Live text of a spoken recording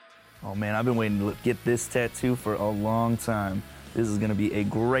Oh man, I've been waiting to get this tattoo for a long time. This is gonna be a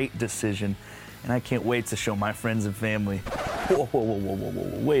great decision, and I can't wait to show my friends and family. Whoa, whoa, whoa, whoa, whoa,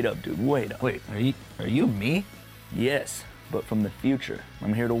 whoa, wait up, dude, wait up. Wait, are you me? Yes, but from the future.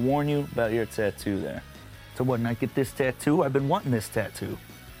 I'm here to warn you about your tattoo there. So what, not get this tattoo? I've been wanting this tattoo.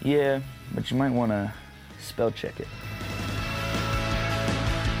 Yeah, but you might wanna spell check it.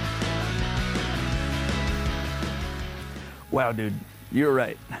 Wow, dude, you're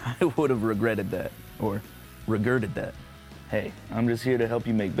right. I would have regretted that, or regretted that. Hey, I'm just here to help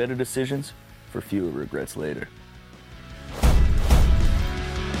you make better decisions for fewer regrets later.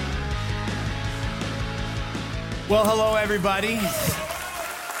 Well, hello, everybody.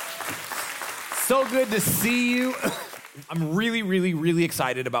 So good to see you. I'm really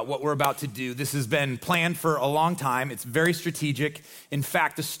excited about what we're about to do. This has been planned for a long time. It's very strategic. In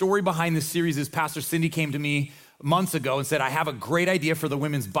fact, the story behind this series is Pastor Cindy came to me months ago and said, I have a great idea for the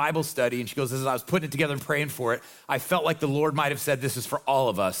women's Bible study. And she goes, as I was putting it together and praying for it, I felt like the Lord might have said, this is for all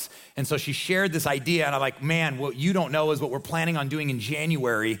of us. And so she shared this idea, and I'm like, man, what you don't know is what we're planning on doing in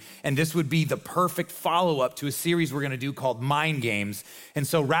January. And this would be the perfect follow-up to a series we're gonna do called Mind Games. And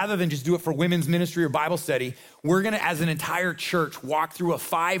so rather than just do it for women's ministry or Bible study, we're gonna, as an entire church, walk through a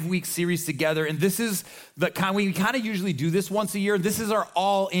 5-week series together. And this is the kind, we kind of usually do this once a year. This is our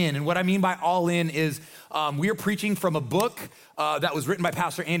all in. And what I mean by all in is we are preaching from a book that was written by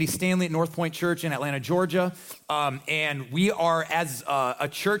Pastor Andy Stanley at North Point Church in Atlanta, Georgia. And we are, as a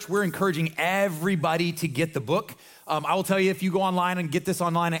church, we're encouraging everybody to get the book. I will tell you, if you go online and get this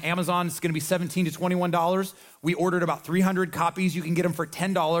online at Amazon, it's gonna be $17 to $21. We ordered about 300 copies. You can get them for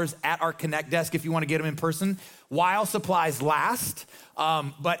 $10 at our Connect desk if you wanna get them in person, while supplies last.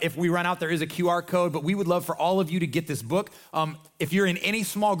 But if we run out, there is a QR code, but we would love for all of you to get this book. If you're in any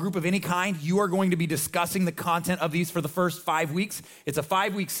small group of any kind, you are going to be discussing the content of these for the first 5 weeks. It's a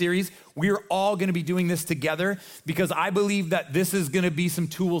 5-week series. We're all gonna be doing this together because I believe that this is gonna be some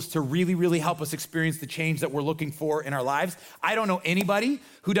tools to really help us experience the change that we're looking for in our lives. I don't know anybody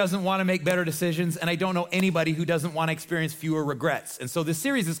who doesn't wanna make better decisions, and I don't know anybody who doesn't wanna experience fewer regrets. And so this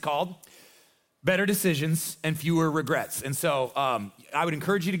series is called Better Decisions and Fewer Regrets. And so I would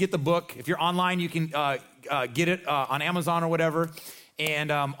encourage you to get the book. If you're online, you can get it on Amazon or whatever.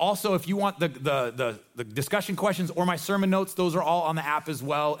 And also, if you want the discussion questions or my sermon notes, those are all on the app as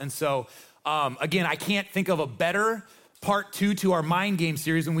well. And so, again, I can't think of a better part 2 to our Mind Game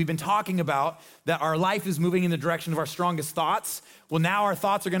series when we've been talking about that our life is moving in the direction of our strongest thoughts. Well, now our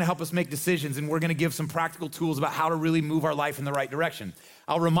thoughts are gonna help us make decisions, and we're gonna give some practical tools about how to really move our life in the right direction.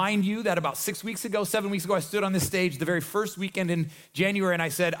 I'll remind you that about 7 weeks ago, I stood on this stage the very first weekend in January, and I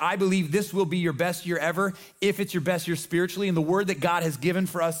said, I believe this will be your best year ever if it's your best year spiritually. And the word that God has given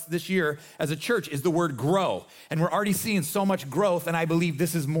for us this year as a church is the word grow. And we're already seeing so much growth, and I believe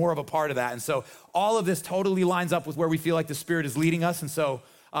this is more of a part of that. And so all of this totally lines up with where we feel like the Spirit is leading us. And so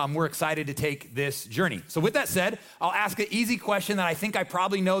we're excited to take this journey. So with that said, I'll ask an easy question that I think I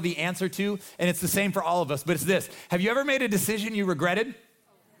probably know the answer to, and it's the same for all of us, but it's this. Have you ever made a decision you regretted?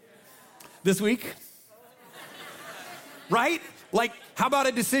 This week? Right? Like, how about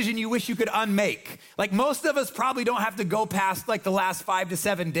a decision you wish you could unmake? Like, most of us probably don't have to go past like the last 5 to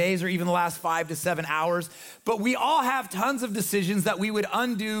 7 days or even the last 5 to 7 hours, but we all have tons of decisions that we would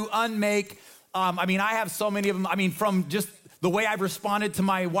undo, unmake. I have so many of them. From just the way I've responded to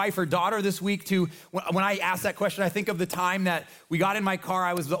my wife or daughter this week to when I asked that question, I think of the time that we got in my car.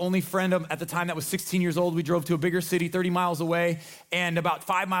 I was the only friend at the time that was 16 years old. We drove to a bigger city 30 miles away. And about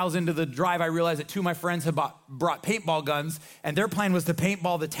 5 miles into the drive, I realized that 2 of my friends had brought paintball guns, and their plan was to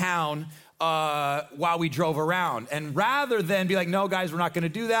paintball the town while we drove around. And rather than be like, no, guys, we're not gonna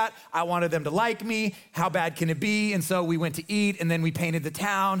do that, I wanted them to like me. How bad can it be? And so we went to eat, and then we painted the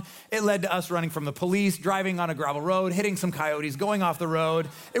town. It led to us running from the police, driving on a gravel road, hitting some coyotes, going off the road.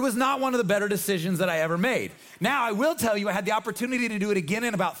 It was not one of the better decisions that I ever made. Now, I will tell you, I had the opportunity to do it again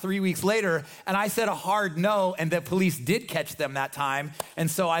in about 3 weeks later, and I said a hard no, and the police did catch them that time. And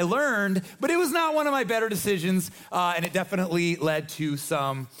so I learned, but it was not one of my better decisions, and it definitely led to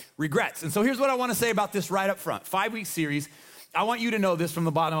some regrets. And so here's what I want to say about this right up front. 5-week series. I want you to know this from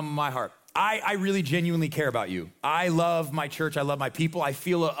the bottom of my heart. I really genuinely care about you. I love my church. I love my people. I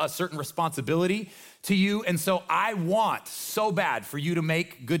feel a certain responsibility to you. And so I want so bad for you to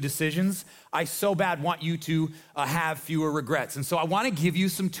make good decisions. I so bad want you to have fewer regrets. And so I want to give you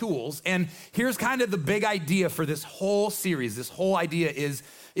some tools. And here's kind of the big idea for this whole series. This whole idea is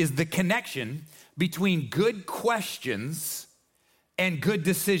the connection between good questions and good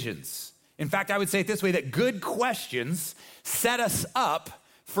decisions. In fact, I would say it this way, that good questions set us up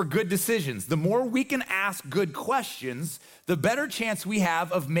for good decisions. The more we can ask good questions, the better chance we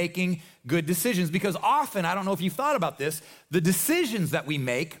have of making good decisions. Because often, I don't know if you've thought about this, the decisions that we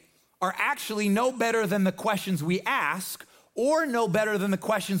make are actually no better than the questions we ask, or no better than the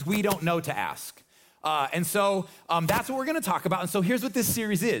questions we don't know to ask. And so that's what we're gonna talk about. And so here's what this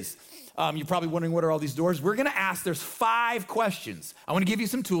series is. You're probably wondering, what are all these doors? We're gonna ask, there's 5 questions. I wanna give you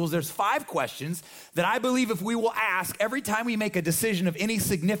some tools. There's 5 questions that I believe if we will ask every time we make a decision of any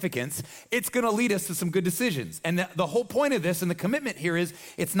significance, it's gonna lead us to some good decisions. And the whole point of this and the commitment here is,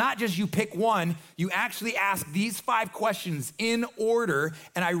 it's not just you pick one, you actually ask these 5 questions in order,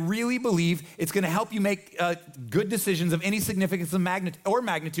 and I really believe it's gonna help you make good decisions of any significance or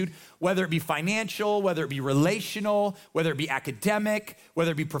magnitude, whether it be financial, whether it be relational, whether it be academic,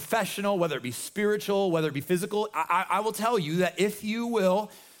 whether it be professional, whether it be spiritual, whether it be physical. I will tell you that if you will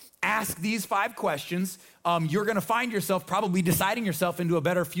ask these 5 questions, you're gonna find yourself probably deciding yourself into a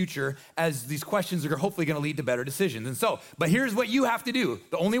better future, as these questions are hopefully gonna lead to better decisions. And so, but here's what you have to do.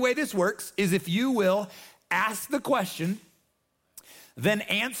 The only way this works is if you will ask the question, then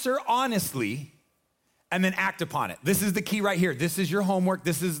answer honestly, and then act upon it. This is the key right here. This is your homework.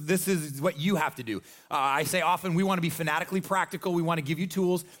 This is what you have to do. I say often we want to be fanatically practical. We want to give you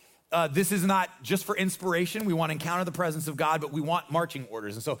tools. This is not just for inspiration. We want to encounter the presence of God, but we want marching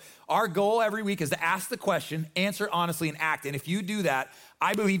orders. And so our goal every week is to ask the question, answer honestly, and act. And if you do that,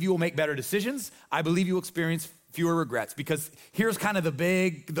 I believe you will make better decisions. I believe you will experience fewer regrets. Because here's kind of the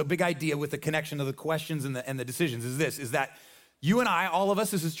big idea with the connection of the questions and the decisions is that you and I, all of us,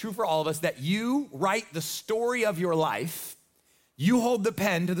 this is true for all of us, that you write the story of your life, you hold the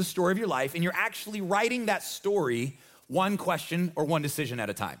pen to the story of your life, and you're actually writing that story one question or one decision at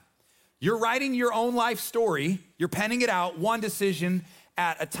a time. You're writing your own life story, you're penning it out one decision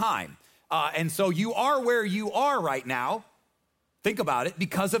at a time. And so you are where you are right now, think about it,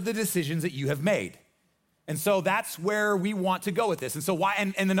 because of the decisions that you have made. And so that's where we want to go with this. And so why,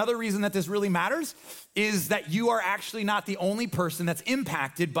 and another reason that this really matters is that you are actually not the only person that's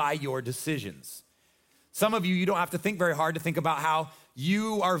impacted by your decisions. Some of you don't have to think very hard to think about how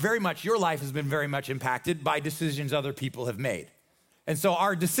you are your life has been very much impacted by decisions other people have made. And so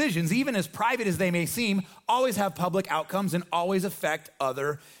our decisions, even as private as they may seem, always have public outcomes and always affect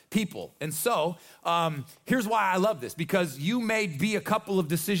other people. And so here's why I love this, because you may be a couple of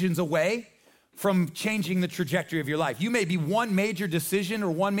decisions away from changing the trajectory of your life. You may be one major decision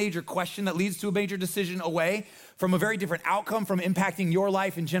or one major question that leads to a major decision away from a very different outcome, from impacting your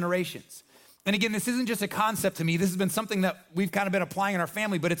life in generations. And again, this isn't just a concept to me. This has been something that we've kind of been applying in our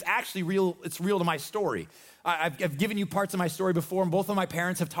family, but it's actually real. It's real to my story. I've given you parts of my story before, and both of my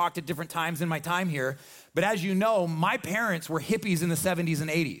parents have talked at different times in my time here. But as you know, my parents were hippies in the 70s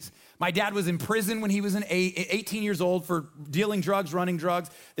and 80s. My dad was in prison when he was 18 years old for dealing drugs, running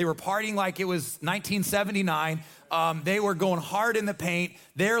drugs. They were partying like it was 1979. They were going hard in the paint.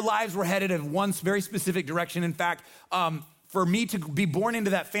 Their lives were headed in one very specific direction. In fact, for me to be born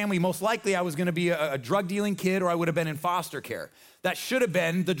into that family, most likely I was gonna be a drug dealing kid, or I would have been in foster care. That should have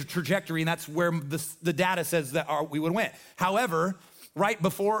been the trajectory, and that's where the data says that we would have went. However, right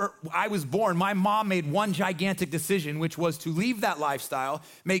before I was born, my mom made one gigantic decision, which was to leave that lifestyle,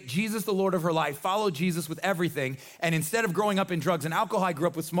 make Jesus the Lord of her life, follow Jesus with everything. And instead of growing up in drugs and alcohol, I grew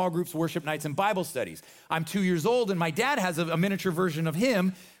up with small groups, worship nights, and Bible studies. I'm 2 years old, and my dad has a miniature version of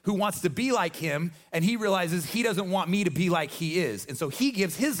him who wants to be like him, and he realizes he doesn't want me to be like he is. And so he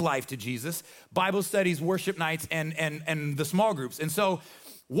gives his life to Jesus, Bible studies, worship nights, and the small groups. And so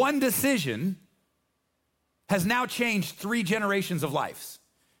one decision has now changed 3 generations of lives.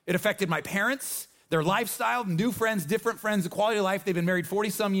 It affected my parents, their lifestyle, new friends, different friends, the quality of life. They've been married 40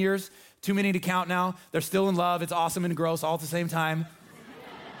 some years, too many to count now. They're still in love. It's awesome and gross all at the same time.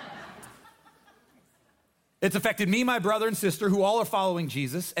 It's affected me, my brother and sister, who all are following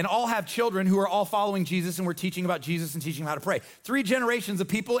Jesus, and all have children who are all following Jesus, and we're teaching about Jesus and teaching them how to pray. 3 generations of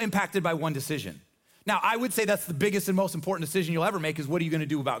people impacted by one decision. Now, I would say that's the biggest and most important decision you'll ever make is, what are you gonna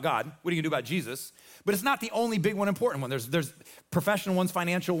do about God? What are you gonna do about Jesus? But it's not the only big one, important one. There's professional ones,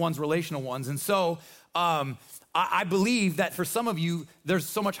 financial ones, relational ones. And so I believe that for some of you, there's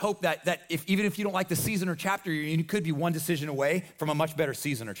so much hope that even if you don't like the season or chapter, you could be one decision away from a much better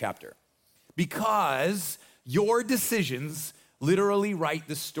season or chapter. Because your decisions literally write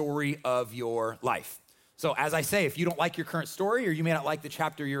the story of your life. So as I say, if you don't like your current story, or you may not like the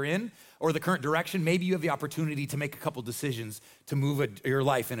chapter you're in, or the current direction, maybe you have the opportunity to make a couple decisions to move your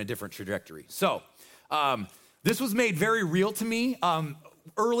life in a different trajectory. So this was made very real to me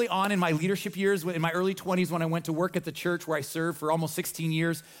early on in my leadership years, in my early 20s, when I went to work at the church where I served for almost 16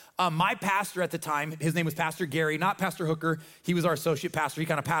 years, my pastor at the time, his name was Pastor Gary, not Pastor Hooker. He was our associate pastor. He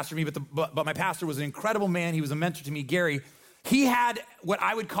kind of pastored me, but my pastor was an incredible man. He was a mentor to me, Gary. He had what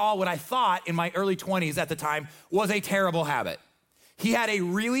I would call, what I thought in my early 20s at the time, was a terrible habit. He had a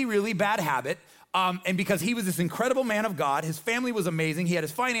really, really bad habit. And because he was this incredible man of God, his family was amazing. He had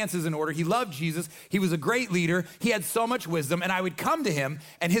his finances in order. He loved Jesus. He was a great leader. He had so much wisdom. And I would come to him,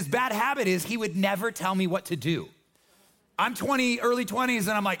 and his bad habit is he would never tell me what to do. I'm early 20s,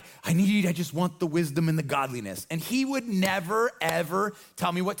 and I'm like, I just want the wisdom and the godliness. And he would never, ever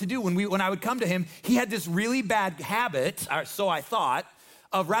tell me what to do. When I would come to him, he had this really bad habit, or so I thought,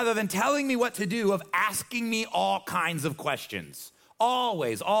 of rather than telling me what to do, of asking me all kinds of questions.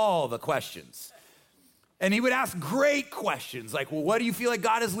 Always, all the questions. And he would ask great questions like, well, what do you feel like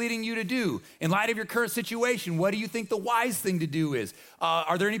God is leading you to do? In light of your current situation, what do you think the wise thing to do is?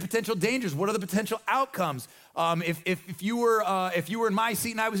 Are there any potential dangers? What are the potential outcomes? If you were in my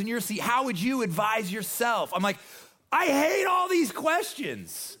seat and I was in your seat, how would you advise yourself? I'm like, I hate all these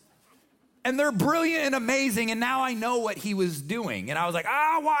questions. And they're brilliant and amazing, and now I know what he was doing. And I was like,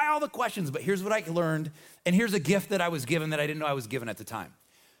 why all the questions? But here's what I learned, and here's a gift that I was given that I didn't know I was given at the time.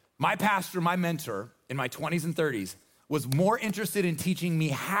 My pastor, my mentor in my 20s and 30s, was more interested in teaching me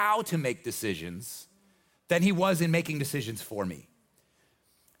how to make decisions than he was in making decisions for me.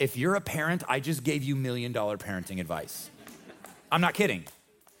 If you're a parent, I just gave you $1 million parenting advice. I'm not kidding.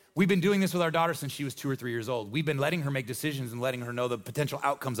 We've been doing this with our daughter since she was 2 or 3 years old. We've been letting her make decisions and letting her know the potential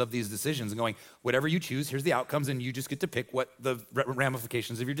outcomes of these decisions and going, whatever you choose, here's the outcomes, and you just get to pick what the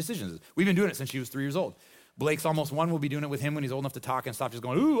ramifications of your decisions is. We've been doing it since she was 3 years old. Blake's almost 1. We'll be doing it with him when he's old enough to talk and stop just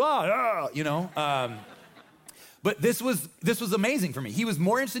going, ooh, you know. But this was amazing for me. He was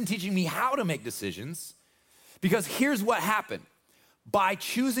more interested in teaching me how to make decisions because here's what happened. By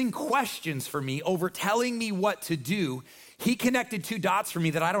choosing questions for me over telling me what to do, he connected 2 dots for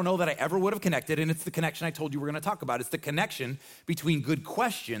me that I don't know that I ever would have connected, and it's the connection I told you we're gonna talk about. It's the connection between good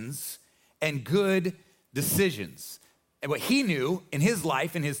questions and good decisions. And what he knew in his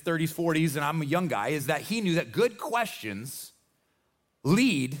life, in his 30s, 40s, and I'm a young guy, is that he knew that good questions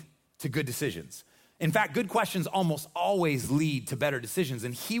lead to good decisions. In fact, good questions almost always lead to better decisions.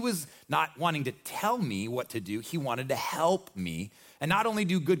 And he was not wanting to tell me what to do. He wanted to help me. And not only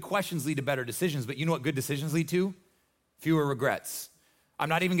do good questions lead to better decisions, but you know what good decisions lead to? Fewer regrets. I'm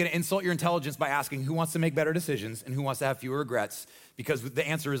not even gonna insult your intelligence by asking who wants to make better decisions and who wants to have fewer regrets, because the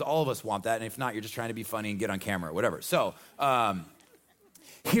answer is all of us want that, and if not, you're just trying to be funny and get on camera or whatever. So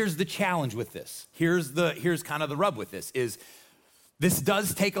here's the challenge with this. Here's kind of the rub with this is this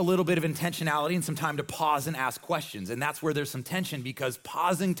does take a little bit of intentionality and some time to pause and ask questions, and that's where there's some tension because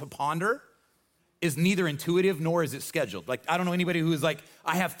pausing to ponder is neither intuitive nor is it scheduled. Like, I don't know anybody who is like,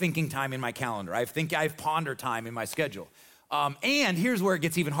 I have thinking time in my calendar. I have ponder time in my schedule. And here's where it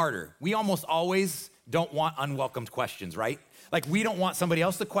gets even harder. We almost always don't want unwelcomed questions, right? Like we don't want somebody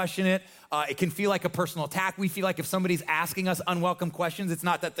else to question it. It can feel like a personal attack. We feel like if somebody's asking us unwelcome questions, it's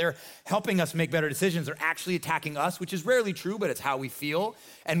not that they're helping us make better decisions. They're actually attacking us, which is rarely true, but it's how we feel.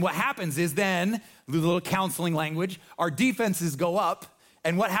 And what happens is then, a little counseling language, our defenses go up.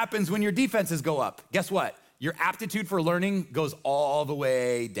 And what happens when your defenses go up? Guess what? Your aptitude for learning goes all the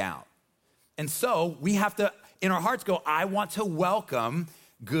way down. And so we have to, in our hearts, go, I want to welcome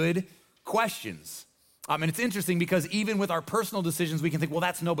good questions. And it's interesting because even with our personal decisions, we can think, well,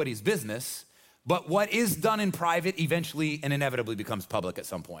 that's nobody's business. But what is done in private eventually and inevitably becomes public at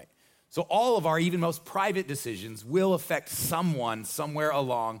some point. So all of our even most private decisions will affect someone somewhere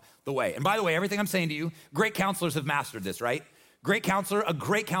along the way. And by the way, everything I'm saying to you, great counselors have mastered this, right? A great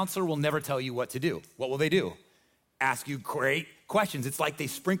counselor will never tell you what to do. What will they do? Ask you great questions. It's like they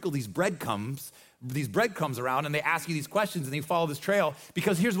sprinkle these breadcrumbs around and they ask you these questions and you follow this trail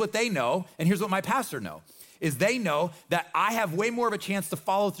because here's what they know and here's what my pastor know, is they know that I have way more of a chance to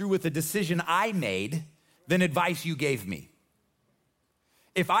follow through with the decision I made than advice you gave me.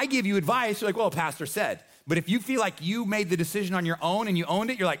 If I give you advice, you're like, well, pastor said. But if you feel like you made the decision on your own and you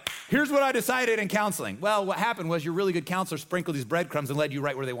owned it, you're like, here's what I decided in counseling. Well, what happened was your really good counselor sprinkled these breadcrumbs and led you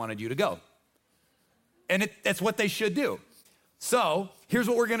right where they wanted you to go. And that's what they should do. So here's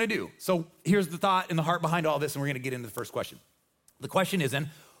what we're gonna do. So here's the thought and the heart behind all this, and we're gonna get into the first question. The question is then,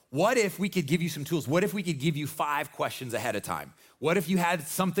 what if we could give you some tools? What if we could give you 5 questions ahead of time? What if you had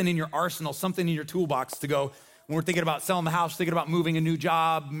something in your arsenal, something in your toolbox to go, when we're thinking about selling the house, thinking about moving a new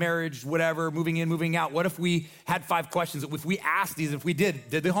job, marriage, whatever, moving in, moving out, what if we had 5 questions? If we asked these, if we did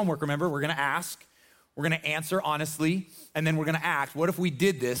the homework, remember, we're gonna ask, We're gonna answer honestly, and then we're gonna act. What if we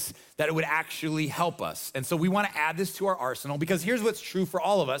did this, that it would actually help us? And so we wanna add this to our arsenal, because here's what's true for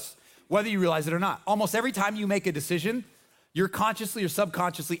all of us, whether you realize it or not. Almost every time you make a decision, you're consciously or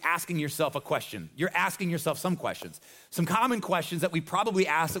subconsciously asking yourself a question. You're asking yourself some questions. Some common questions that we probably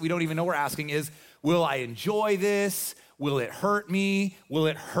ask that we don't even know we're asking is, will I enjoy this? Will it hurt me? Will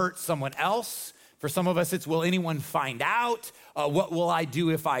it hurt someone else? For some of us, it's, will anyone find out? What will I do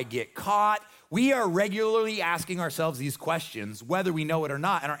if I get caught? We are regularly asking ourselves these questions, whether we know it or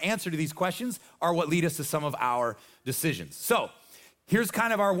not. And our answer to these questions are what lead us to some of our decisions. So here's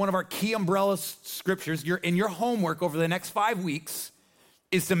kind of one of our key umbrella scriptures. In your homework over the next 5 weeks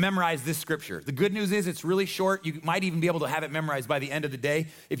is to memorize this scripture. The good news is it's really short. You might even be able to have it memorized by the end of the day.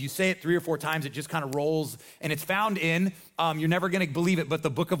 If you say it 3 or 4 times, it just kind of rolls. And it's found in, you're never gonna believe it, but the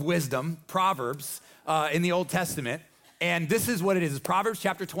book of wisdom, Proverbs, in the Old Testament. And this is what it is. It's Proverbs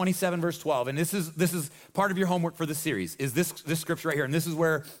chapter 27, verse 12. And this is part of your homework for this series, is this scripture right here. And this is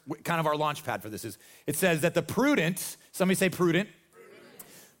where kind of our launch pad for this is. It says that the prudent, somebody say prudent.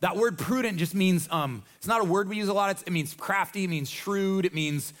 That word prudent just means, it's not a word we use a lot. It means crafty, it means shrewd, it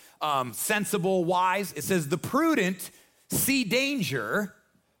means sensible, wise. It says the prudent see danger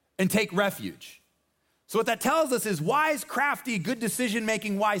and take refuge. So what that tells us is wise, crafty, good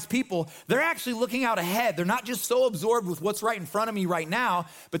decision-making, wise people, they're actually looking out ahead. They're not just so absorbed with what's right in front of me right now,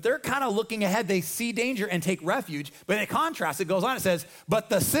 but they're kind of looking ahead. They see danger and take refuge. But in contrast, it goes on, it says, but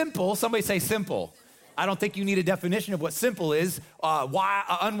the simple, somebody say simple. I don't think you need a definition of what simple is,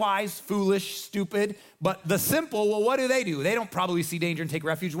 unwise, foolish, stupid. But the simple, well, what do? They don't probably see danger and take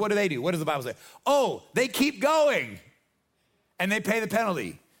refuge. What do? What does the Bible say? Oh, they keep going and they pay the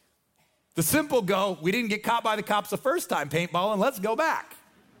penalty. The simple go, we didn't get caught by the cops the first time paintballing, let's go back.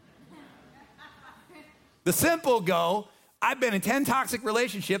 The simple go, I've been in 10 toxic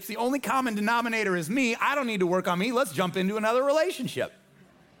relationships, the only common denominator is me, I don't need to work on me, let's jump into another relationship.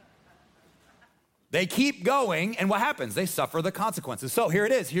 They keep going, and what happens? They suffer the consequences. So here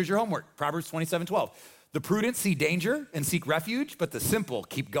it is, here's your homework, Proverbs 27:12. The prudent see danger and seek refuge, but the simple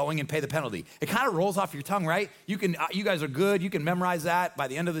keep going and pay the penalty. It kind of rolls off your tongue, right? You guys are good. You can memorize that by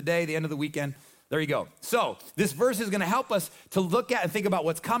the end of the day, the end of the weekend. There you go. So this verse is going to help us to look at and think about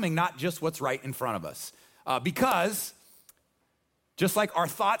what's coming, not just what's right in front of us. Because just like our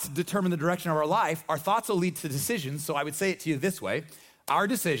thoughts determine the direction of our life, our thoughts will lead to decisions. So I would say it to you this way. Our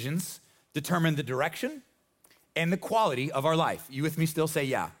decisions determine the direction and the quality of our life. You with me still? Say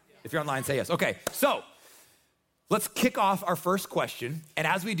yeah. If you're online, say yes. Okay, so let's kick off our first question. And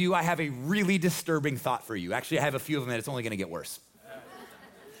as we do, I have a really disturbing thought for you. Actually, I have a few of them and it's only gonna get worse.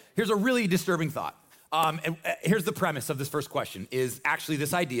 Here's a really disturbing thought. Here's the premise of this first question is actually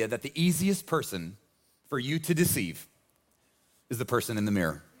this idea that the easiest person for you to deceive is the person in the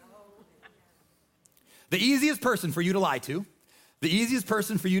mirror. The easiest person for you to lie to, the easiest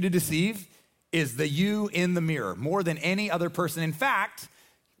person for you to deceive is the you in the mirror, more than any other person. In fact,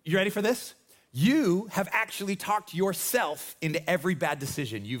 you ready for this? You have actually talked yourself into every bad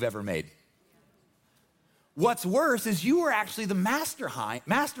decision you've ever made. What's worse is you were actually the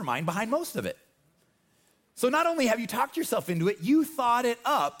mastermind behind most of it. So not only have you talked yourself into it, you thought it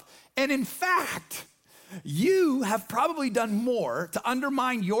up. And in fact, you have probably done more to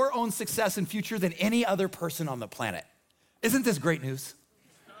undermine your own success and future than any other person on the planet. Isn't this great news?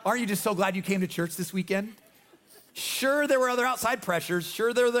 Aren't you just so glad you came to church this weekend? Sure, there were other outside pressures.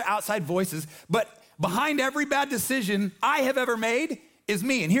 Sure, there were the outside voices. But behind every bad decision I have ever made is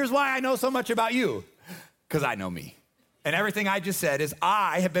me. And here's why I know so much about you. Because I know me. And everything I just said is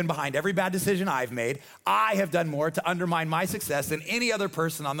I have been behind every bad decision I've made. I have done more to undermine my success than any other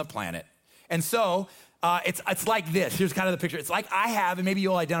person on the planet. And so it's like this. Here's kind of the picture. It's like I have, and maybe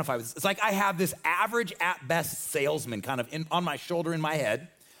you'll identify with this. It's like I have this average at best salesman kind of on my shoulder in my head.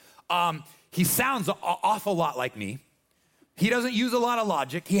 He sounds an awful lot like me. He doesn't use a lot of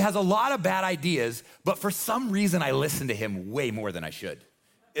logic. He has a lot of bad ideas, but for some reason I listen to him way more than I should.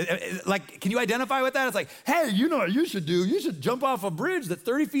 Like, can you identify with that? It's like, hey, you know what you should do? You should jump off a bridge that's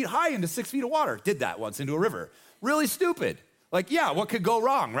 30 feet high into 6 feet of water. Did that once into a river. Really stupid. Like, yeah, what could go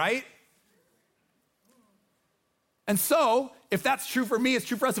wrong, right? And so, if that's true for me, it's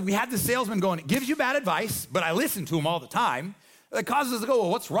true for us. If we had this salesman going, it gives you bad advice, but I listen to him all the time, that causes us to go,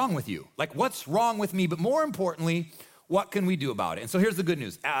 well, what's wrong with you? Like, what's wrong with me? But more importantly, what can we do about it? And so here's the good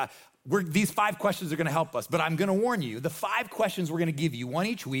news. These 5 questions are gonna help us, but I'm gonna warn you, the 5 questions we're gonna give you, one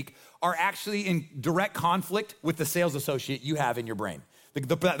each week, are actually in direct conflict with the sales associate you have in your brain.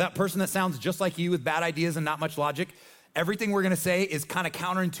 That person that sounds just like you with bad ideas and not much logic, everything we're gonna say is kind of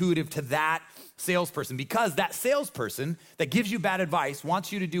counterintuitive to that salesperson, because that salesperson that gives you bad advice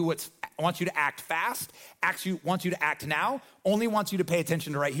wants you to do what's wants you to act fast, wants you to act now, only wants you to pay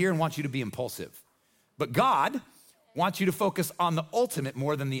attention to right here and wants you to be impulsive. But God wants you to focus on the ultimate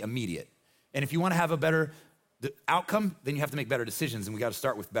more than the immediate. And if you want to have a better outcome, then you have to make better decisions, and we got to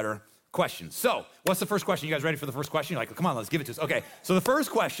start with better questions. So what's the first question? You guys ready for the first question? You're like, come on, let's give it to us. Okay, so the first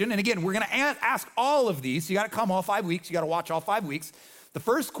question, and again, we're going to ask all of these. So you got to come all 5 weeks. You got to watch all 5 weeks. The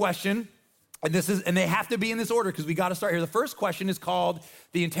first question, and they have to be in this order because we got to start here. The first question is called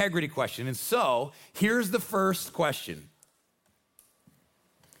the integrity question. And so here's the first question.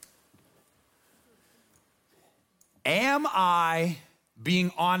 Am I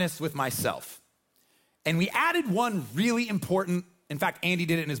being honest with myself? And we added one really important, in fact, Andy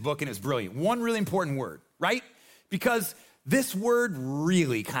did it in his book and it's brilliant. One really important word, right? Because this word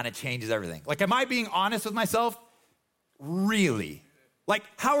really kind of changes everything. Like, am I being honest with myself? Really? Like,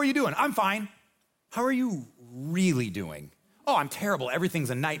 how are you doing? I'm fine. How are you really doing? Oh, I'm terrible.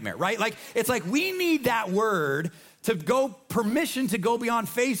 Everything's a nightmare, right? Like, it's like we need that word to go permission to go beyond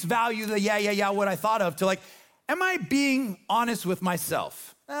face value, the yeah, what I thought of, to like, am I being honest with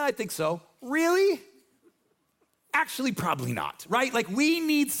myself? I think so. Really? Actually, probably not, right? Like, we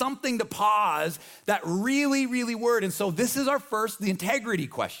need something to pause that really word. And so this is our first, the integrity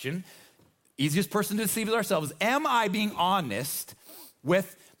question. Easiest person to deceive is ourselves. Am I being honest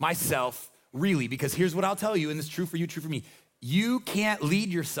with myself really? Because here's what I'll tell you, and it's true for you, true for me. You can't lead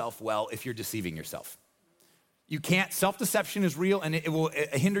yourself well if you're deceiving yourself. You can't. Self-deception is real, and it will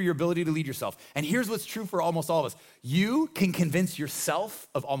hinder your ability to lead yourself. And here's what's true for almost all of us. You can convince yourself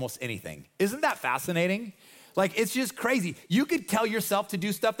of almost anything. Isn't that fascinating? Like, it's just crazy. You could tell yourself to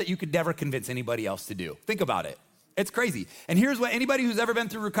do stuff that you could never convince anybody else to do. Think about it. It's crazy. And here's what anybody who's ever been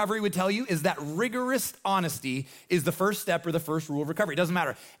through recovery would tell you is that rigorous honesty is the first step or the first rule of recovery. It doesn't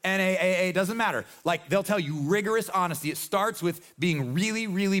matter. NAAA doesn't matter. Like, they'll tell you rigorous honesty. It starts with being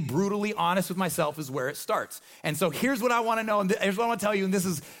really brutally honest with myself is where it starts. And so here's what I want to know, and here's what I want to tell you, and this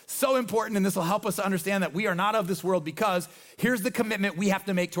is so important, and this will help us to understand that we are not of this world, because here's the commitment we have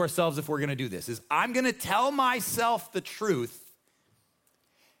to make to ourselves if we're going to do this, is I'm going to tell myself the truth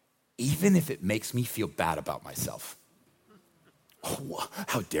even if it makes me feel bad about myself. Oh,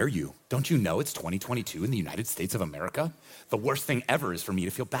 how dare you? Don't you know it's 2022 in the United States of America? The worst thing ever is for me to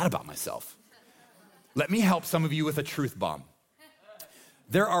feel bad about myself. Let me help some of you with a truth bomb.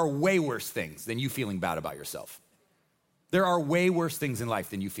 There are way worse things than you feeling bad about yourself. There are way worse things in life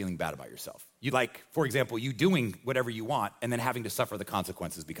than you feeling bad about yourself. You, like, for example, you doing whatever you want and then having to suffer the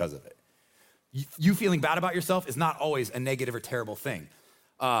consequences because of it. You feeling bad about yourself is not always a negative or terrible thing.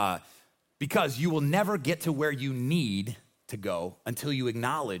 Because you will never get to where you need to go until you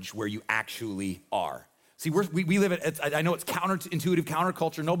acknowledge where you actually are. See, we live at, I know it's counterintuitive,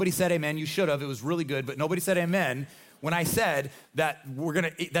 counterculture. Nobody said amen. You should have. It was really good, but nobody said amen when I said that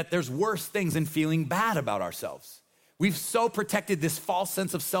that there's worse things than feeling bad about ourselves. We've so protected this false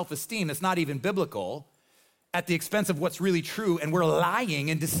sense of self-esteem that's not even biblical at the expense of what's really true, and we're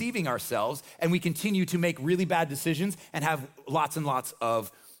lying and deceiving ourselves, and we continue to make really bad decisions and have lots and lots of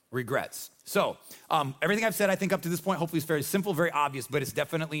regrets. So everything I've said, I think up to this point, hopefully is very simple, very obvious, but it's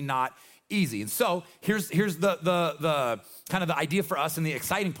definitely not easy. And so here's the kind of the idea for us, and the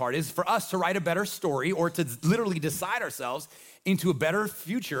exciting part is for us to write a better story, or to literally decide ourselves into a better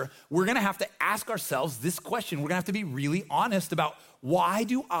future. We're gonna have to ask ourselves this question. We're gonna have to be really honest about, why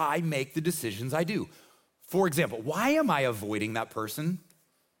do I make the decisions I do? For example, why am I avoiding that person?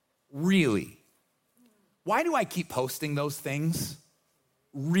 Really? Why do I keep posting those things?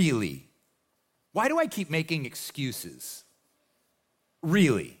 Really? Why do I keep making excuses?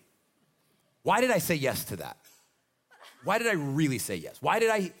 Really? Why did I say yes to that? Why did I really say yes? Why did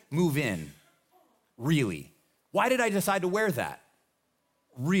I move in? Really? Why did I decide to wear that?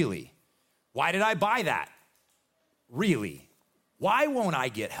 Really? Why did I buy that? Really? Why won't I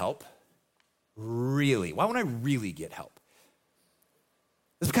get help? Really? Why won't I really get help?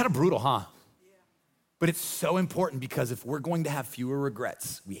 This is kind of brutal, huh? But it's so important, because if we're going to have fewer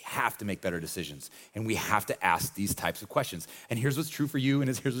regrets, we have to make better decisions, and we have to ask these types of questions. And here's what's true for you,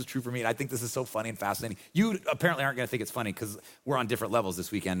 and here's what's true for me. And I think this is so funny and fascinating. You apparently aren't gonna think it's funny, because we're on different levels this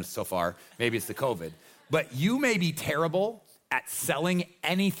weekend so far. Maybe it's the COVID. But you may be terrible at selling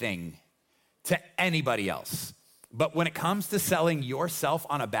anything to anybody else. But when it comes to selling yourself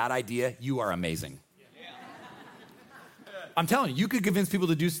on a bad idea, you are amazing. I'm telling you, you could convince people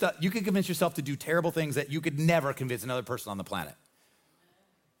to do stuff. You could convince yourself to do terrible things that you could never convince another person on the planet.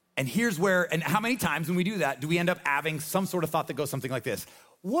 And here's where, and how many times when we do that, do we end up having some sort of thought that goes something like this?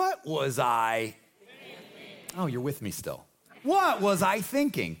 What was I? Oh, you're with me still. What was I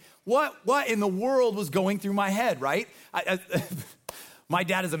thinking? What in the world was going through my head, right? My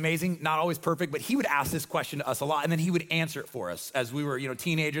dad is amazing, not always perfect, but he would ask this question to us a lot, and then he would answer it for us as we were,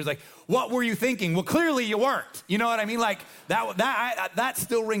 teenagers. Like, what were you thinking? Well, clearly you weren't. You know what I mean? Like that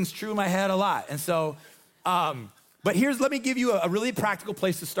still rings true in my head a lot. And so, but let me give you a really practical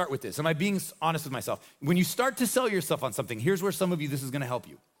place to start with this. Am I being honest with myself? When you start to sell yourself on something, here's where some of you, this is going to help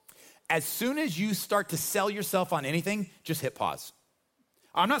you. As soon as you start to sell yourself on anything, just hit pause.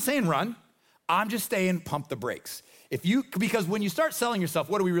 I'm not saying run. I'm just saying pump the brakes. Because when you start selling yourself,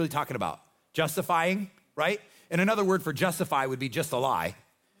 what are we really talking about? Justifying, right? And another word for justify would be just a lie.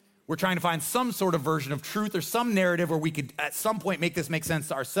 We're trying to find some sort of version of truth or some narrative where we could at some point make this make sense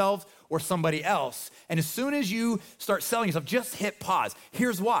to ourselves or somebody else. And as soon as you start selling yourself, just hit pause.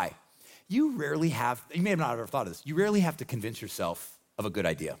 Here's why. You may have not ever thought of this. You rarely have to convince yourself of a good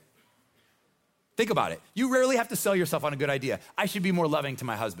idea. Think about it. You rarely have to sell yourself on a good idea. I should be more loving to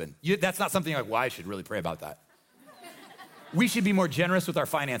my husband. That's not something like, well, I should really pray about that. We should be more generous with our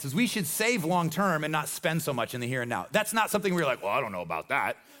finances. We should save long-term and not spend so much in the here and now. That's not something we're like, well, I don't know about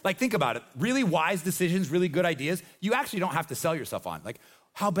that. Like, think about it. Really wise decisions, really good ideas, you actually don't have to sell yourself on. Like,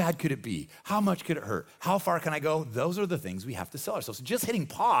 how bad could it be? How much could it hurt? How far can I go? Those are the things we have to sell ourselves. So just hitting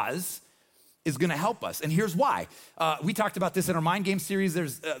pause is gonna help us. And here's why. We talked about this in our Mind Game series.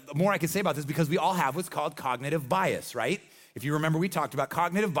 There's more I can say about this because we all have what's called cognitive bias, right? If you remember, we talked about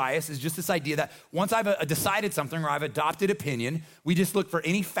cognitive bias is just this idea that once I've decided something or I've adopted opinion, we just look for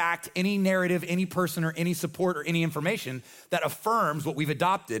any fact, any narrative, any person, or any support or any information that affirms what we've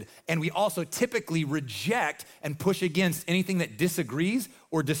adopted. And we also typically reject and push against anything that disagrees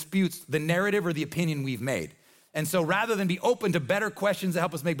or disputes the narrative or the opinion we've made. And so rather than be open to better questions that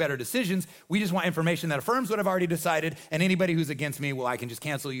help us make better decisions, we just want information that affirms what I've already decided. And anybody who's against me, well, I can just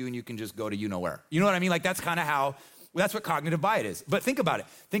cancel you and you can just go to you-know-where. You know what I mean? Like that's kind of how... Well, that's what cognitive bias is. But think about it.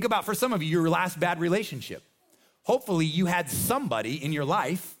 Think about, for some of you, your last bad relationship. Hopefully you had somebody in your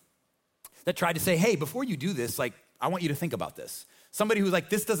life that tried to say, hey, before you do this, like, I want you to think about this. Somebody who's like,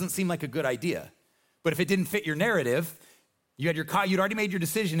 this doesn't seem like a good idea. But if it didn't fit your narrative, you'd already made your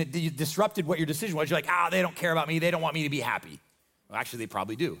decision. It disrupted what your decision was. You're like, they don't care about me. They don't want me to be happy. Well, actually, they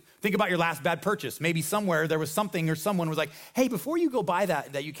probably do. Think about your last bad purchase. Maybe somewhere there was something or someone was like, hey, before you go buy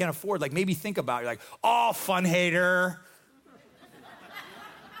that you can't afford, like maybe think about it. You're like, oh, fun hater.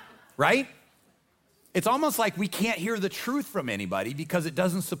 Right? It's almost like we can't hear the truth from anybody because it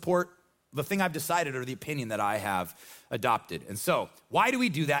doesn't support the thing I've decided or the opinion that I have adopted. And so why do we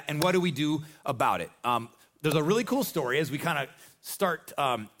do that and what do we do about it? There's a really cool story as we kind of start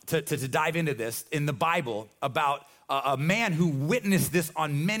to dive into this in the Bible about a man who witnessed this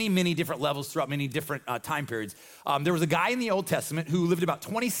on many, many different levels throughout many different time periods. There was a guy in the Old Testament who lived about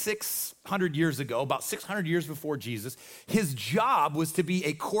 2,600 years ago, about 600 years before Jesus. His job was to be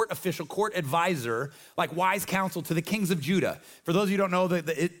a court official, court advisor, like wise counsel to the kings of Judah. For those of you who don't know,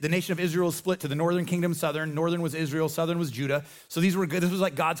 the nation of Israel is split to the northern kingdom, southern. Northern was Israel, southern was Judah. So this was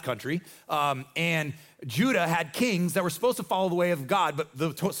like God's country. And Judah had kings that were supposed to follow the way of God, but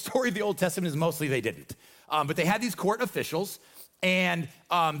the story of the Old Testament is mostly they didn't. But they had these court officials, and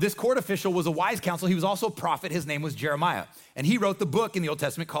this court official was a wise counsel. He was also a prophet. His name was Jeremiah. And he wrote the book in the Old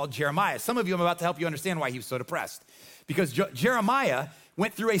Testament called Jeremiah. Some of you, I'm about to help you understand why he was so depressed. Because Jeremiah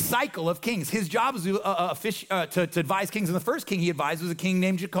went through a cycle of kings. His job was to advise kings. And the first king he advised was a king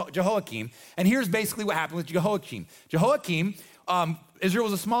named Jehoiakim. And here's basically what happened with Jehoiakim. Israel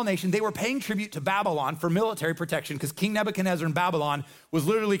was a small nation. They were paying tribute to Babylon for military protection because King Nebuchadnezzar in Babylon was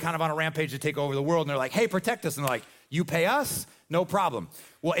literally kind of on a rampage to take over the world. And they're like, hey, protect us. And they're like, you pay us? No problem.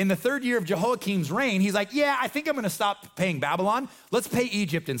 Well, in the third year of Jehoiakim's reign, he's like, yeah, I think I'm going to stop paying Babylon. Let's pay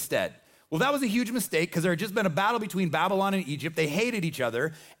Egypt instead. Well, that was a huge mistake because there had just been a battle between Babylon and Egypt. They hated each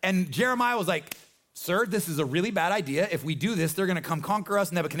other. And Jeremiah was like, sir, this is a really bad idea. If we do this, they're going to come conquer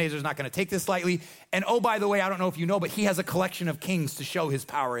us. Nebuchadnezzar's not going to take this lightly. And oh, by the way, I don't know if you know, but he has a collection of kings to show his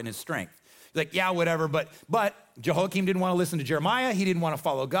power and his strength. He's like, yeah, whatever. But Jehoiakim didn't want to listen to Jeremiah. He didn't want to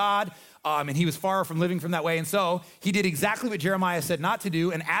follow God. And he was far from living from that way. And so he did exactly what Jeremiah said not to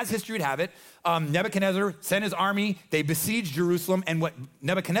do. And as history would have it, Nebuchadnezzar sent his army. They besieged Jerusalem. And what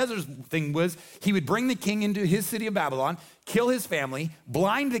Nebuchadnezzar's thing was, he would bring the king into his city of Babylon, kill his family,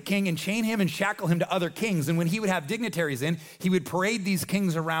 blind the king, and chain him and shackle him to other kings. And when he would have dignitaries in, he would parade these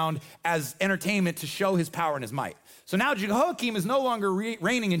kings around as entertainment to show his power and his might. So now Jehoiakim is no longer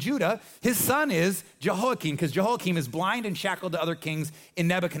reigning in Judah. His son is Jehoiakim, because Jehoiakim is blind and shackled to other kings in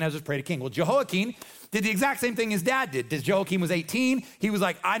Nebuchadnezzar's parade of king. Well, Jehoiakim did the exact same thing his dad did. Jehoiakim was 18. He was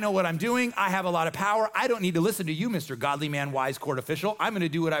like, I know what I'm doing. I have a lot of power. I don't need to listen to you, Mr. Godly Man, wise court official. I'm going to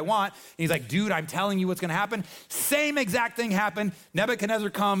do what I want. And he's like, dude, I'm telling you what's going to happen. Same exact thing happened. Nebuchadnezzar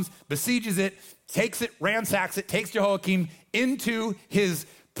comes, besieges it, takes it, ransacks it, takes Jehoiakim into his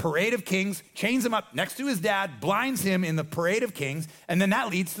parade of kings, chains him up next to his dad, blinds him in the parade of kings, and then that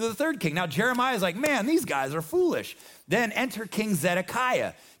leads to the third king. Now, Jeremiah is like, man, these guys are foolish. Then enter King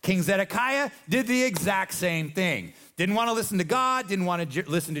Zedekiah. King Zedekiah did the exact same thing. Didn't want to listen to God, didn't want to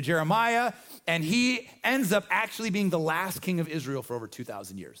listen to Jeremiah, and he ends up actually being the last king of Israel for over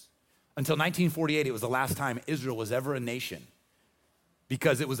 2,000 years. Until 1948, it was the last time Israel was ever a nation.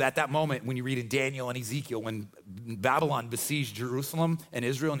 Because it was at that moment when you read in Daniel and Ezekiel when Babylon besieged Jerusalem and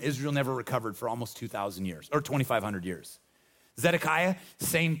Israel never recovered for almost 2,000 years, or 2,500 years. Zedekiah,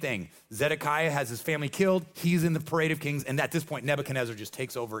 same thing. Zedekiah has his family killed. He's in the parade of kings. And at this point, Nebuchadnezzar just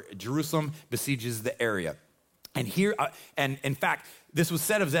takes over Jerusalem, besieges the area. And here, and in fact, this was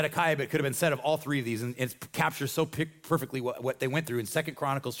said of Zedekiah, but it could have been said of all three of these. And it captures so perfectly what they went through. In 2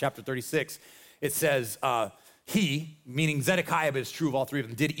 Chronicles chapter 36, it says, he, meaning Zedekiah, but it's true of all three of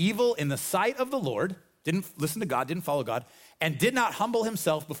them, did evil in the sight of the Lord, didn't listen to God, didn't follow God, and did not humble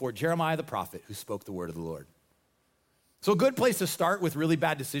himself before Jeremiah the prophet who spoke the word of the Lord. So a good place to start with really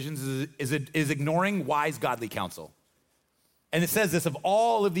bad decisions is ignoring wise, godly counsel. And it says this of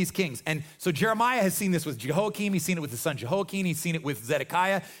all of these kings. And so Jeremiah has seen this with Jehoiakim. He's seen it with his son Jehoiakim. He's seen it with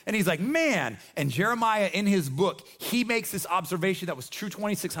Zedekiah. And he's like, man. And Jeremiah in his book, he makes this observation that was true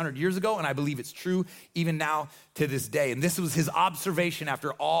 2,600 years ago. And I believe it's true even now to this day. And this was his observation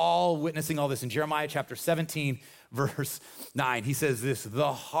after all witnessing all this. In Jeremiah chapter 17, verse 9, he says this,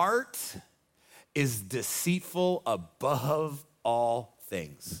 the heart is deceitful above all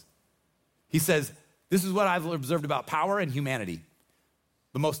things. He says, this is what I've observed about power and humanity.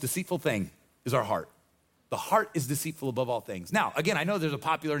 The most deceitful thing is our heart. The heart is deceitful above all things. Now, again, I know there's a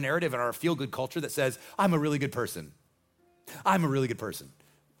popular narrative in our feel-good culture that says, I'm a really good person. I'm a really good person.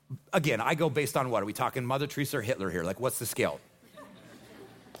 Again, I go based on what? Are we talking Mother Teresa or Hitler here? Like, what's the scale?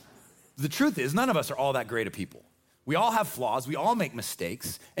 The truth is, none of us are all that great of people. We all have flaws. We all make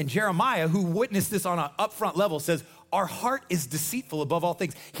mistakes. And Jeremiah, who witnessed this on an upfront level, says, our heart is deceitful above all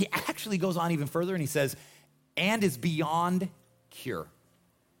things. He actually goes on even further and he says, and is beyond cure.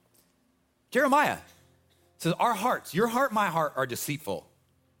 Jeremiah says, our hearts, your heart, my heart, are deceitful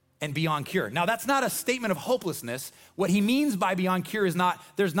and beyond cure. Now, that's not a statement of hopelessness. What he means by beyond cure is not,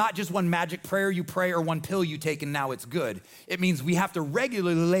 there's not just one magic prayer you pray or one pill you take and now it's good. It means we have to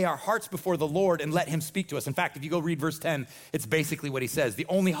regularly lay our hearts before the Lord and let him speak to us. In fact, if you go read verse 10, it's basically what he says. The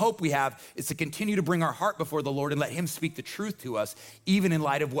only hope we have is to continue to bring our heart before the Lord and let him speak the truth to us, even in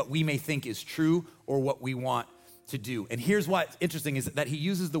light of what we may think is true or what we want to do. And here's what's interesting is that he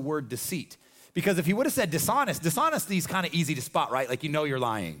uses the word deceit. Because if he would have said dishonest, dishonesty is kind of easy to spot, right? Like, you know you're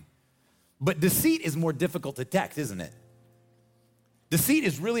lying. But deceit is more difficult to detect, isn't it? Deceit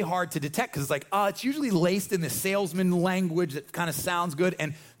is really hard to detect because it's like, it's usually laced in the salesman language that kind of sounds good.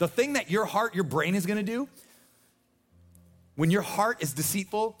 And the thing that your heart, your brain is going to do, when your heart is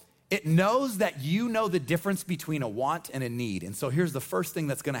deceitful, it knows that you know the difference between a want and a need. And so here's the first thing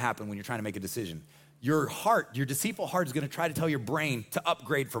that's going to happen when you're trying to make a decision. Your heart, your deceitful heart is going to try to tell your brain to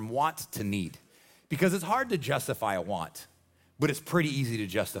upgrade from want to need. Because it's hard to justify a want, but it's pretty easy to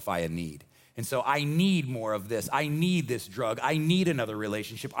justify a need. And so I need more of this. I need this drug. I need another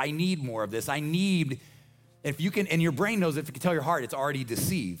relationship. I need more of this. I need, if you can, and your brain knows if you can tell your heart, it's already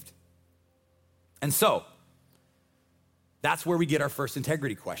deceived. And so that's where we get our first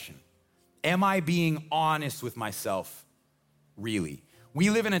integrity question. Am I being honest with myself, really? We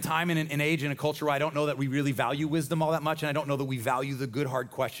live in a time and an age and a culture where I don't know that we really value wisdom all that much, and I don't know that we value the good,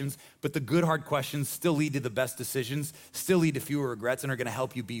 hard questions, but the good, hard questions still lead to the best decisions, still lead to fewer regrets, and are gonna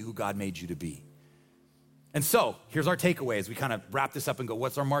help you be who God made you to be. And so, here's our takeaway as we kind of wrap this up and go,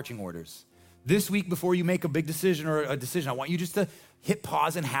 what's our marching orders? This week, before you make a big decision or a decision, I want you just to hit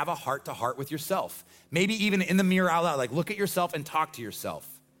pause and have a heart-to-heart with yourself. Maybe even in the mirror out loud, like look at yourself and talk to yourself.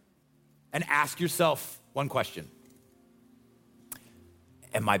 And ask yourself one question.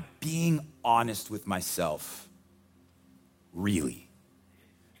 Am I being honest with myself, really?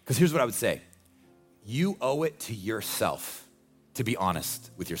 Because here's what I would say. You owe it to yourself to be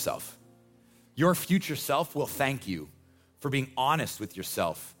honest with yourself. Your future self will thank you for being honest with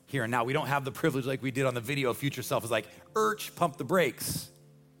yourself here and now. We don't have the privilege like we did on the video. Future self is like, pump the brakes.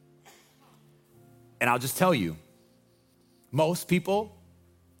 And I'll just tell you, most people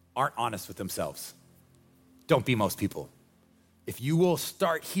aren't honest with themselves. Don't be most people. If you will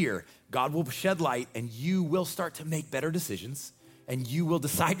start here, God will shed light and you will start to make better decisions and you will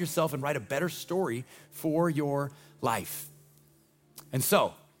decide yourself and write a better story for your life. And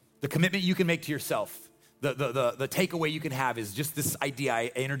so the commitment you can make to yourself, the takeaway you can have is just this idea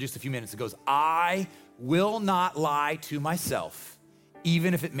I introduced a few minutes ago. I will not lie to myself,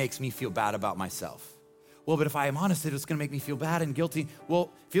 even if it makes me feel bad about myself. Well, but if I am honest, it's gonna make me feel bad and guilty.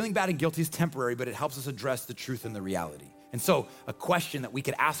 Well, feeling bad and guilty is temporary, but it helps us address the truth and the reality. And so a question that we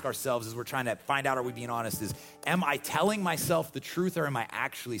could ask ourselves as we're trying to find out, are we being honest, is, am I telling myself the truth or am I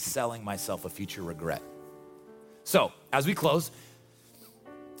actually selling myself a future regret? So as we close,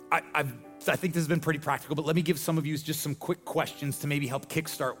 I think this has been pretty practical, but let me give some of you just some quick questions to maybe help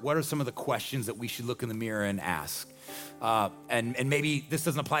kickstart what are some of the questions that we should look in the mirror and ask. And maybe this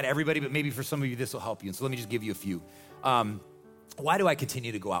doesn't apply to everybody, but maybe for some of you, this will help you. And so let me just give you a few. Why do I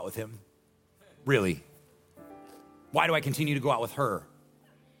continue to go out with him? Really? Why do I continue to go out with her?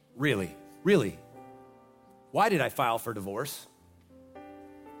 Really? Really? Why did I file for divorce?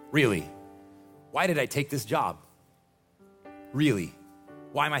 Really? Why did I take this job? Really?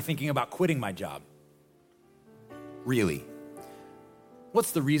 Why am I thinking about quitting my job? Really?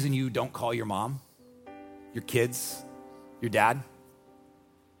 What's the reason you don't call your mom, your kids, your dad?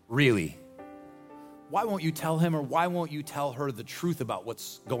 Really? Why won't you tell him or why won't you tell her the truth about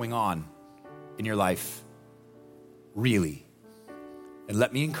what's going on in your life? Really? And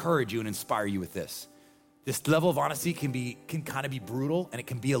let me encourage you and inspire you with this. This level of honesty can kind of be brutal and it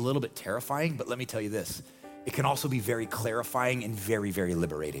can be a little bit terrifying, but let me tell you this. It can also be very clarifying and very, very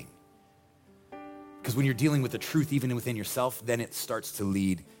liberating. Because when you're dealing with the truth, even within yourself, then it starts to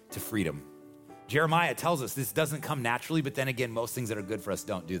lead to freedom. Jeremiah tells us this doesn't come naturally, but then again, most things that are good for us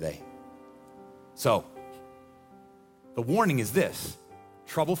don't, do they? So, the warning is this.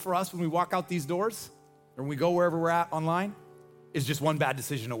 Trouble for us when we walk out these doors, or when we go wherever we're at online, is just one bad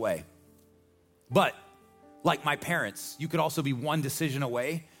decision away. But, like my parents, you could also be one decision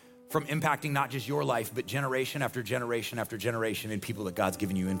away from impacting not just your life, but generation after generation after generation in people that God's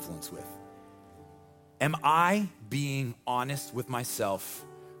given you influence with. Am I being honest with myself?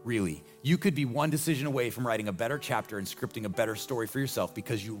 Really? You could be one decision away from writing a better chapter and scripting a better story for yourself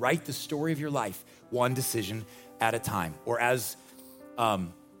because you write the story of your life one decision at a time. Or as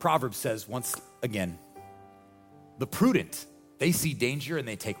Proverbs says once again, the prudent, they see danger and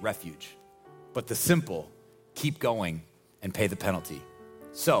they take refuge, but the simple keep going and pay the penalty.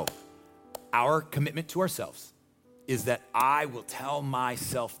 So, our commitment to ourselves is that I will tell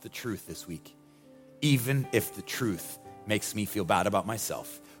myself the truth this week, even if the truth makes me feel bad about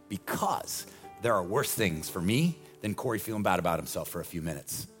myself, because there are worse things for me than Corey feeling bad about himself for a few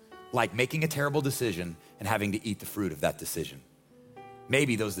minutes, like making a terrible decision and having to eat the fruit of that decision.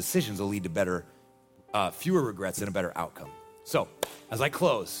 Maybe those decisions will lead to fewer regrets and a better outcome. So, as I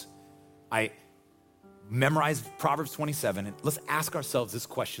close, I memorize Proverbs 27, and let's ask ourselves this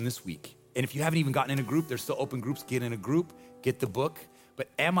question this week. And if you haven't even gotten in a group, there's still open groups. Get in a group, get the book. But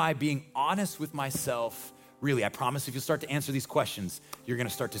am I being honest with myself? Really, I promise if you start to answer these questions, you're gonna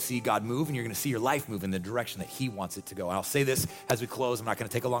start to see God move and you're gonna see your life move in the direction that he wants it to go. And I'll say this as we close, I'm not gonna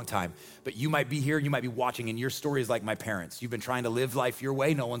take a long time, but you might be here, you might be watching, and your story is like my parents. You've been trying to live life your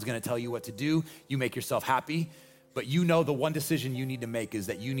way. No one's gonna tell you what to do. You make yourself happy. But you know the one decision you need to make is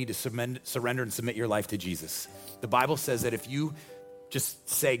that you need to surrender and submit your life to Jesus. The Bible says that if you just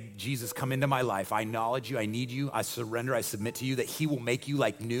say, Jesus, come into my life. I acknowledge you. I need you. I surrender. I submit to you, that he will make you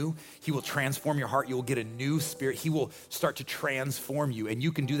like new. He will transform your heart. You will get a new spirit. He will start to transform you. And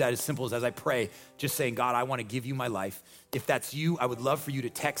you can do that as simple as I pray, just saying, God, I want to give you my life. If that's you, I would love for you to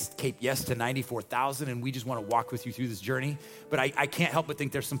text Cape Yes to 94,000, and we just want to walk with you through this journey. But I can't help but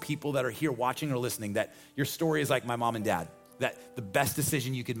think there's some people that are here watching or listening that your story is like my mom and dad, that the best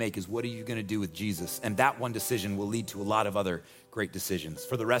decision you could make is what are you going to do with Jesus? And that one decision will lead to a lot of other great decisions.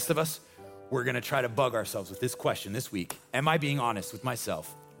 For the rest of us, we're going to try to bug ourselves with this question this week. Am I being honest with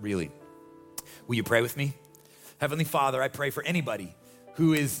myself? Really? Will you pray with me? Heavenly Father, I pray for anybody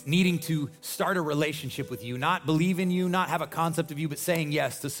who is needing to start a relationship with you, not believe in you, not have a concept of you, but saying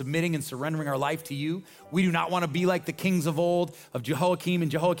yes to submitting and surrendering our life to you. We do not want to be like the kings of old, of Jehoiakim and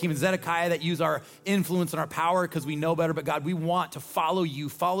Zedekiah, that use our influence and our power because we know better. But God, we want to follow you,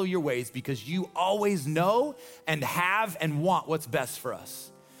 follow your ways, because you always know and have and want what's best for us.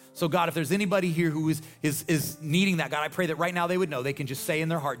 So God, if there's anybody here who is needing that, God, I pray that right now they would know they can just say in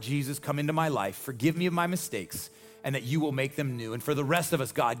their heart, Jesus, come into my life, forgive me of my mistakes, and that you will make them new. And for the rest of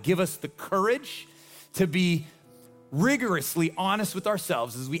us, God, give us the courage to be rigorously honest with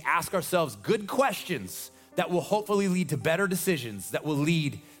ourselves as we ask ourselves good questions that will hopefully lead to better decisions, that will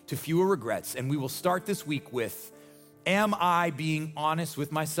lead to fewer regrets. And we will start this week with, Am I being honest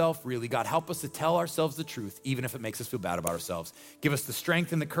with myself? Really, God, help us to tell ourselves the truth, even if it makes us feel bad about ourselves. Give us the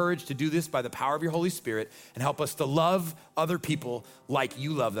strength and the courage to do this by the power of your Holy Spirit, and help us to love other people like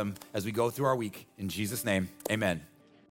you love them as we go through our week. In Jesus' name, amen.